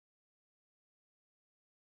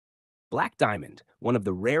Black diamond, one of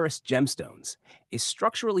the rarest gemstones, is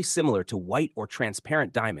structurally similar to white or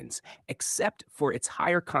transparent diamonds, except for its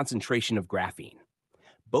higher concentration of graphene.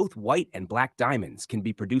 Both white and black diamonds can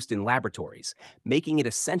be produced in laboratories, making it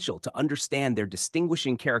essential to understand their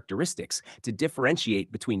distinguishing characteristics to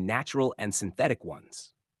differentiate between natural and synthetic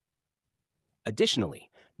ones. Additionally,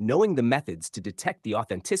 knowing the methods to detect the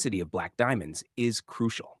authenticity of black diamonds is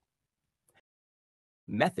crucial.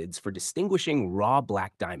 Methods for distinguishing raw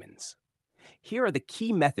black diamonds. Here are the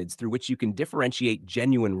key methods through which you can differentiate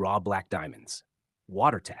genuine raw black diamonds.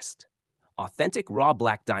 Water test. Authentic raw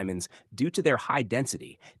black diamonds, due to their high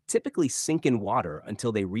density, typically sink in water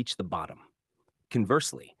until they reach the bottom.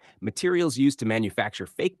 Conversely, materials used to manufacture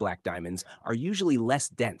fake black diamonds are usually less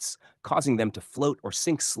dense, causing them to float or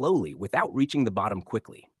sink slowly without reaching the bottom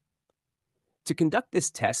quickly. To conduct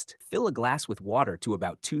this test, fill a glass with water to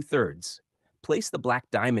about 2/3, place the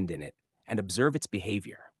black diamond in it, and observe its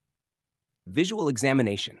behavior. Visual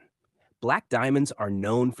examination. Black diamonds are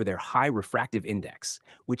known for their high refractive index,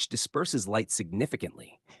 which disperses light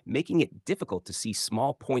significantly, making it difficult to see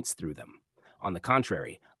small points through them. On the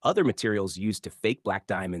contrary, other materials used to fake black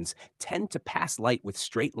diamonds tend to pass light with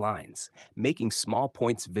straight lines, making small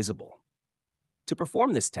points visible. To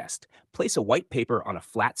perform this test, place a white paper on a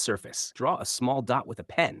flat surface, draw a small dot with a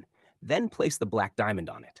pen, then place the black diamond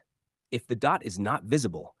on it. If the dot is not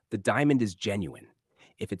visible, the diamond is genuine.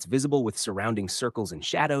 If it's visible with surrounding circles and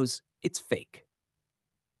shadows, it's fake.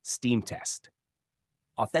 Steam test.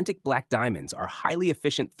 Authentic black diamonds are highly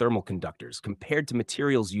efficient thermal conductors compared to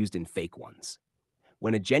materials used in fake ones.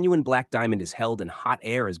 When a genuine black diamond is held and hot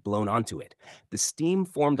air is blown onto it, the steam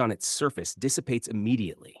formed on its surface dissipates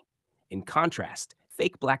immediately. In contrast,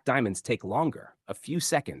 fake black diamonds take longer, a few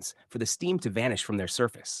seconds, for the steam to vanish from their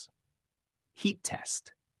surface. Heat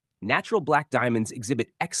test. Natural black diamonds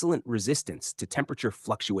exhibit excellent resistance to temperature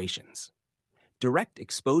fluctuations. Direct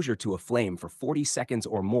exposure to a flame for 40 seconds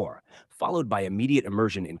or more, followed by immediate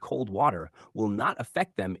immersion in cold water, will not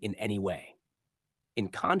affect them in any way. In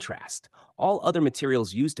contrast, all other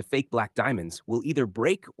materials used to fake black diamonds will either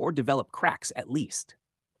break or develop cracks at least.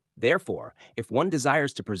 Therefore, if one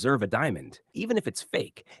desires to preserve a diamond, even if it's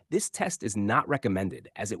fake, this test is not recommended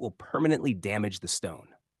as it will permanently damage the stone.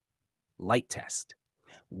 Light test.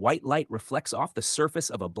 White light reflects off the surface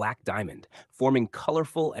of a black diamond, forming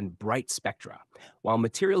colorful and bright spectra, while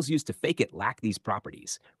materials used to fake it lack these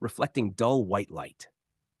properties, reflecting dull white light.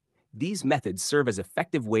 These methods serve as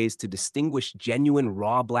effective ways to distinguish genuine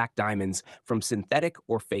raw black diamonds from synthetic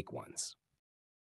or fake ones.